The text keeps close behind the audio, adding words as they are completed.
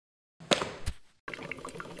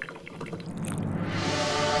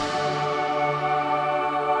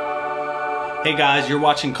Hey guys, you're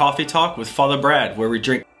watching Coffee Talk with Father Brad, where we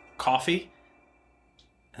drink coffee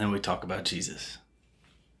and then we talk about Jesus.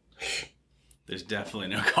 There's definitely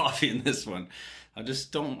no coffee in this one. I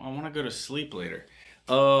want to go to sleep later.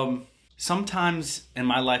 Sometimes in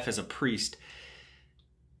my life as a priest,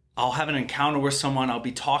 I'll have an encounter with someone, I'll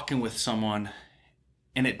be talking with someone,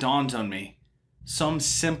 and it dawns on me, some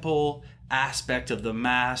simple aspect of the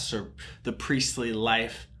Mass or the priestly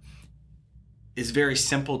life is very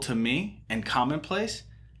simple to me and commonplace,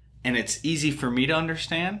 and it's easy for me to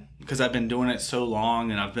understand because I've been doing it so long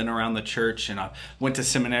and I've been around the church and I went to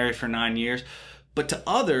seminary for 9 years. But to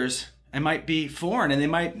others, it might be foreign and they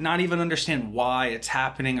might not even understand why it's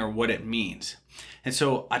happening or what it means. And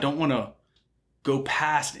so I don't want to go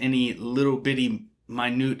past any little bitty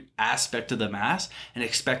minute aspect of the Mass and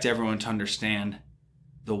expect everyone to understand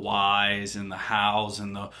the whys and the hows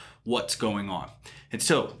and the what's going on. And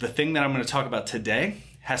so the thing that I'm going to talk about today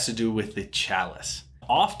has to do with the chalice.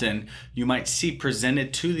 Often you might see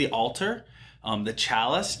presented to the altar the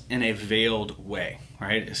chalice in a veiled way,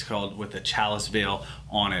 right? It's called with a chalice veil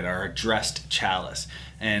on it, or a dressed chalice.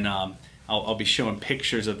 And I'll be showing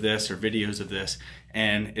pictures of this or videos of this,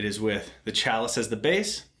 and it is with the chalice as the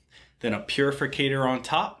base, then a purificator on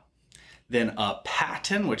top, then a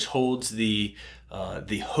paten which holds the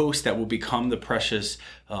host that will become the precious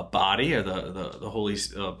body or the Holy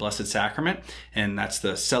Blessed Sacrament, and that's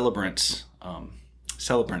the celebrant's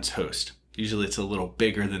host. Usually it's a little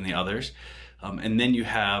bigger than the others. And then you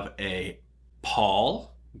have a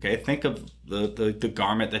pall. Okay, think of the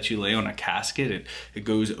garment that you lay on a casket. It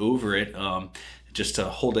goes over it just to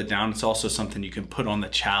hold it down. It's also something you can put on the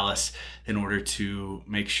chalice in order to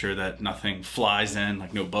make sure that nothing flies in,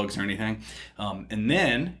 like no bugs or anything. And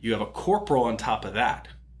then you have a corporal on top of that.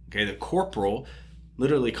 Okay, the corporal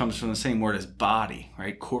literally comes from the same word as body,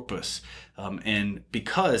 right? Corpus. And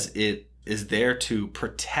because it is there to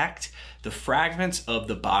protect the fragments of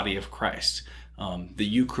the body of Christ. The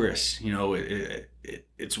Eucharist, you know,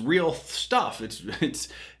 it's real stuff.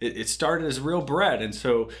 It started as real bread, and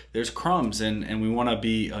so there's crumbs, and we want to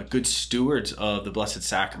be good stewards of the Blessed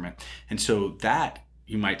Sacrament. And so that,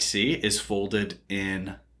 you might see, is folded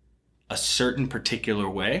in a certain particular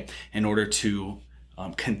way in order to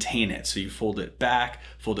contain it. So you fold it back,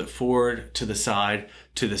 fold it forward, to the side,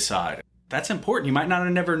 to the side. That's important. You might not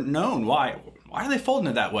have never known why. Why are they folding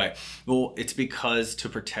it that way? Well, it's because to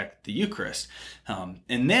protect the Eucharist.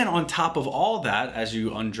 And then on top of all that, as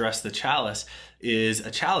you undress the chalice, is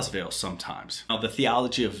a chalice veil sometimes. Now, the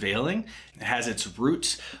theology of veiling has its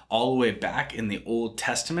roots all the way back in the Old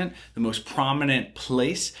Testament. The most prominent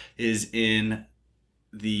place is in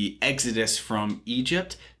the Exodus from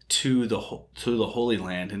Egypt to the Holy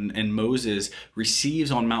Land, and Moses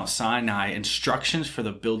receives on Mount Sinai instructions for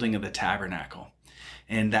the building of the tabernacle.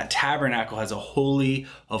 And that tabernacle has a holy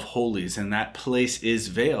of holies, and that place is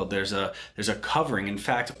veiled. There's a covering. In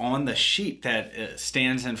fact, on the sheet that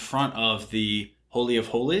stands in front of the Holy of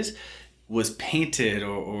Holies was painted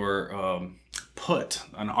or put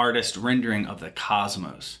an artist rendering of the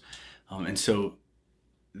cosmos. And so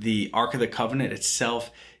the Ark of the Covenant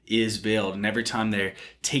itself is veiled, and every time they're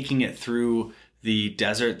taking it through the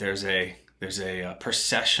desert, there's a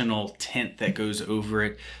processional tent that goes over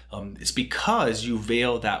it. It's because you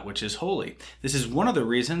veil that which is holy. This is one of the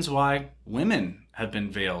reasons why women have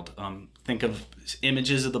been veiled. Think of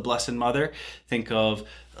images of the Blessed Mother. Think of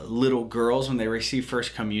little girls when they receive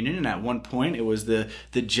First Communion, and at one point it was the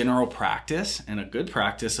general practice and a good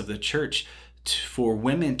practice of the church for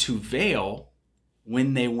women to veil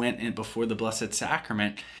when they went in before the Blessed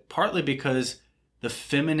Sacrament, partly because the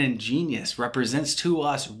feminine genius represents to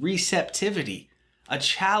us receptivity, a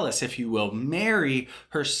chalice, if you will. Mary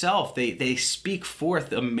herself, they speak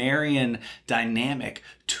forth a Marian dynamic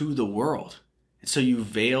to the world. And so you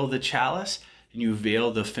veil the chalice and you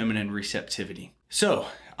veil the feminine receptivity. So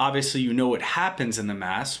obviously you know what happens in the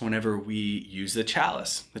Mass whenever we use the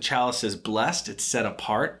chalice. The chalice is blessed, it's set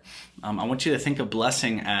apart. I want you to think of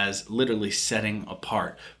blessing as literally setting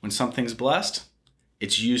apart. When something's blessed,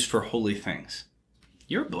 it's used for holy things.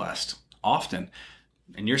 You're blessed often,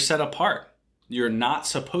 and you're set apart. You're not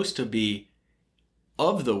supposed to be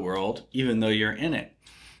of the world, even though you're in it.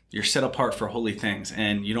 You're set apart for holy things,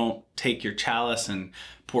 and you don't take your chalice and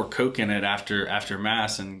pour Coke in it after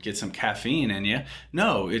Mass and get some caffeine in you.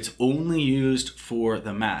 No, it's only used for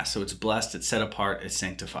the Mass. So it's blessed, it's set apart, it's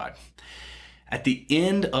sanctified. At the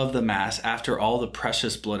end of the Mass, after all the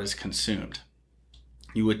precious blood is consumed,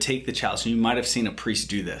 you would take the chalice, and you might have seen a priest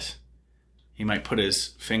do this. He might put his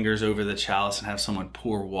fingers over the chalice and have someone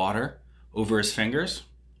pour water over his fingers.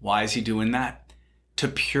 Why is he doing that? To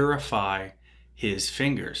purify his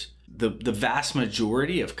fingers. the vast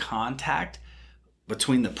majority of contact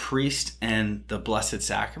between the priest and the Blessed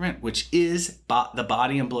Sacrament, which is the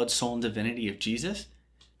body and blood, soul, and divinity of Jesus,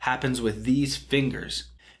 happens with these fingers.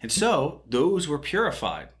 And so those were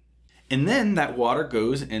purified. And then that water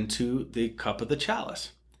goes into the cup of the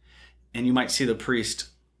chalice. And you might see the priest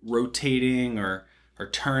rotating or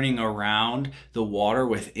turning around the water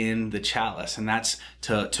within the chalice. And that's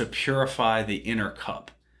to purify the inner cup.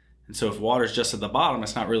 And so if water is just at the bottom,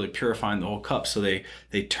 it's not really purifying the whole cup. So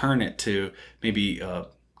they turn it to maybe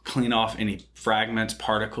clean off any fragments,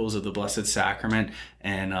 particles of the Blessed Sacrament,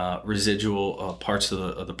 and residual parts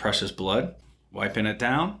of the precious blood. Wiping it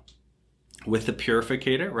down with the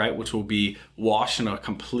purificator, right, which will be washed in a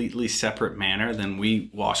completely separate manner than we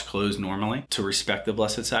wash clothes normally to respect the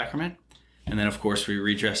Blessed Sacrament. And then, of course, we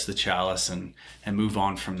redress the chalice and move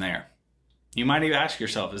on from there. You might even ask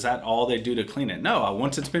yourself, is that all they do to clean it? No,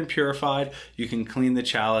 once it's been purified, you can clean the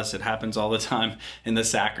chalice. It happens all the time in the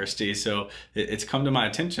sacristy. So it's come to my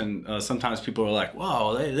attention. Sometimes people are like,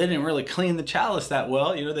 whoa, they didn't really clean the chalice that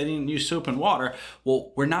well. You know, they didn't use soap and water.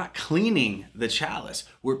 Well, we're not cleaning the chalice.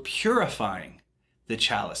 We're purifying the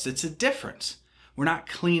chalice. It's a difference. We're not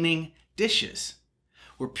cleaning dishes.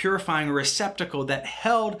 We're purifying a receptacle that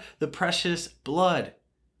held the precious blood.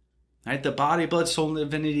 Right? The body, blood, soul, and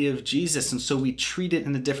divinity of Jesus. And so we treat it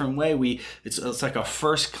in a different way. It's like a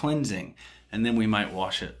first cleansing, and then we might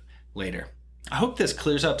wash it later. I hope this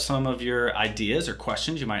clears up some of your ideas or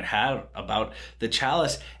questions you might have about the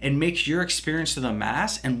chalice and makes your experience of the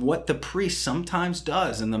Mass and what the priest sometimes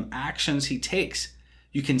does and the actions he takes.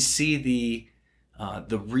 You can see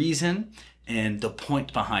the reason and the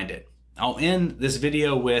point behind it. I'll end this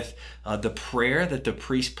video with the prayer that the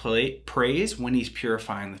priest prays when he's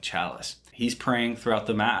purifying the chalice. He's praying throughout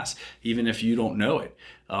the Mass, even if you don't know it.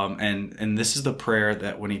 And this is the prayer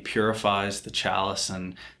that when he purifies the chalice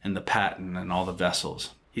and the paten and all the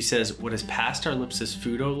vessels. He says, "What has passed our lips as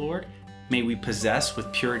food, O Lord, may we possess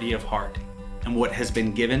with purity of heart. And what has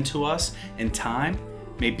been given to us in time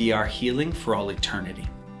may be our healing for all eternity."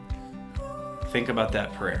 Think about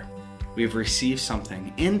that prayer. We've received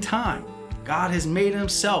something in time. God has made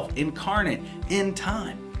himself incarnate in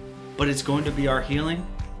time. But it's going to be our healing,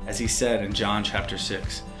 as he said in John chapter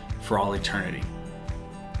 6, for all eternity.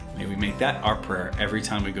 May we make that our prayer every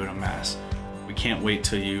time we go to Mass. We can't wait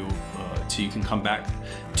till you can come back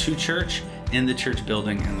to church in the church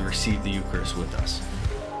building and receive the Eucharist with us.